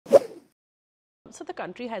So the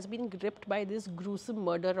country has been gripped by this gruesome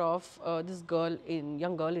murder of this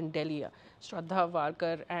young girl in Delhi, Shraddha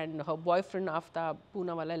Walker, and her boyfriend Aftab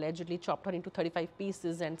Poonawala allegedly chopped her into 35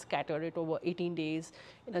 pieces and scattered it over 18 days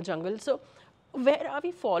in a jungle. So where are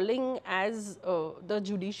we falling as the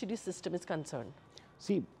judiciary system is concerned?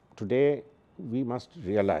 See, today we must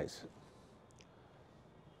realize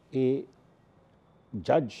a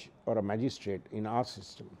judge or a magistrate in our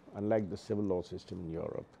system, unlike the civil law system in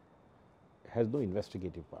Europe, has no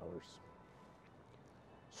investigative powers.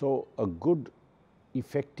 So a good,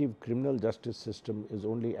 effective criminal justice system is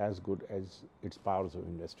only as good as its powers of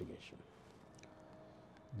investigation.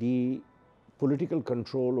 The political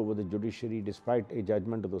control over the judiciary, despite a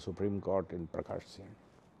judgment of the Supreme Court in Prakash Singh,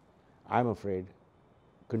 I am afraid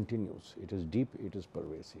continues. It is deep, it is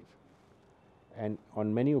pervasive. And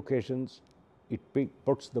on many occasions, it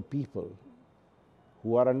puts the people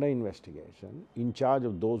who are under investigation in charge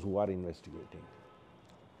of those who are investigating.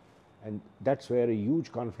 And that's where a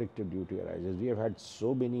huge conflict of duty arises. We have had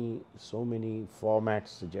so many formats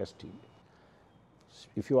suggested.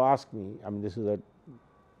 If you ask me, I mean, this is a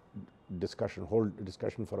whole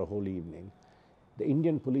discussion for a whole evening. The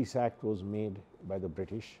Indian Police Act was made by the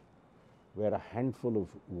British, where a handful of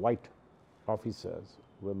white officers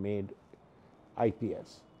were made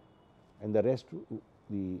IPS, and the rest,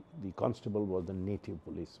 the constable was the native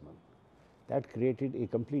policeman. That created a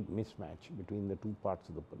complete mismatch between the two parts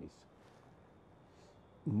of the police.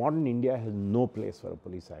 Modern India has no place for a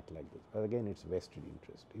police act like this, but again, it's vested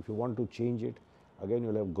interest. If you want to change it, again,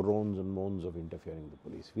 you'll have groans and moans of interfering with the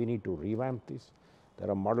police. We need to revamp this. There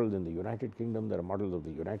are models in the United Kingdom, there are models of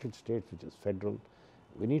the United States, which is federal.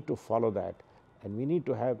 We need to follow that, and we need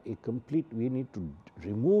to have a complete, we need to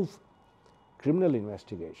remove criminal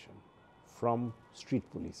investigation from street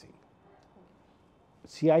policing.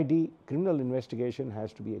 CID, criminal investigation,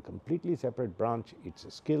 has to be a completely separate branch. It's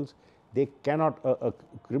skills. They cannot, a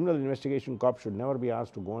criminal investigation cop should never be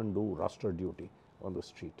asked to go and do roster duty on the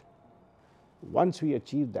street. Once we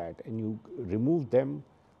achieve that and you remove them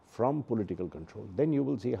from political control, then you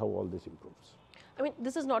will see how all this improves. I mean,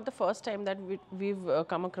 this is not the first time that we've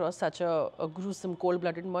come across such a gruesome,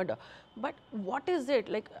 cold-blooded murder. But what is it?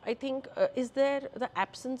 Like, I think, is there the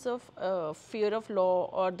absence of fear of law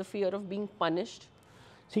or the fear of being punished?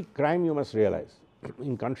 See, crime, you must realize,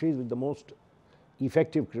 in countries with the most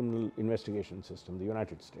effective criminal investigation system, the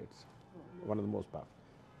United States, one of the most powerful,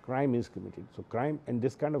 crime is committed. So crime, and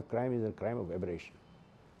this kind of crime is a crime of aberration.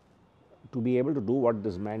 To be able to do what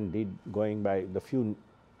this man did, going by the few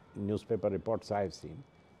newspaper reports I have seen,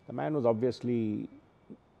 the man was obviously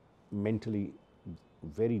mentally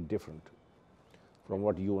very different from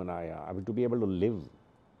what you and I are. I mean, to be able to live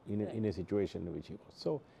in a situation in which he was.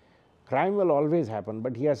 So crime will always happen,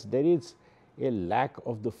 but yes, there is a lack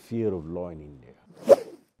of the fear of law in India.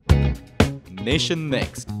 Nation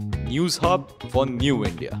Next, News Hub for New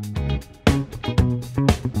India.